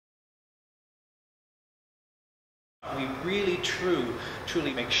We really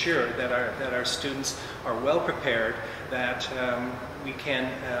truly make sure that our students are well prepared, that we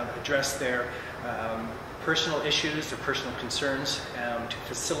can address their personal issues, their personal concerns, to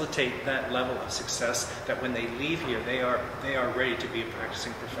facilitate that level of success, that when they leave here they are ready to be a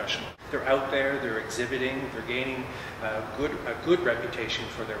practicing professional. They're out there, they're exhibiting, they're gaining a good reputation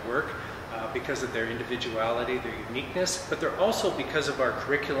for their work because of their individuality, their uniqueness, but they're also, because of our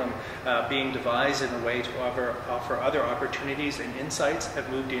curriculum being devised in a way to offer other opportunities and insights, have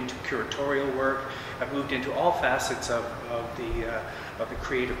moved into curatorial work, have moved into all facets of the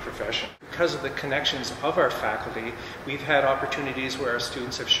creative profession. Because of the connections of our faculty, we've had opportunities where our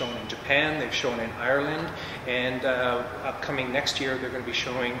students have shown in Japan, they've shown in Ireland, and upcoming next year they're going to be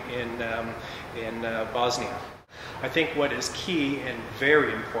showing in Bosnia. I think what is key and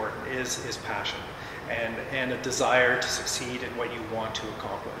very important is passion and a desire to succeed in what you want to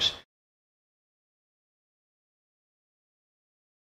accomplish.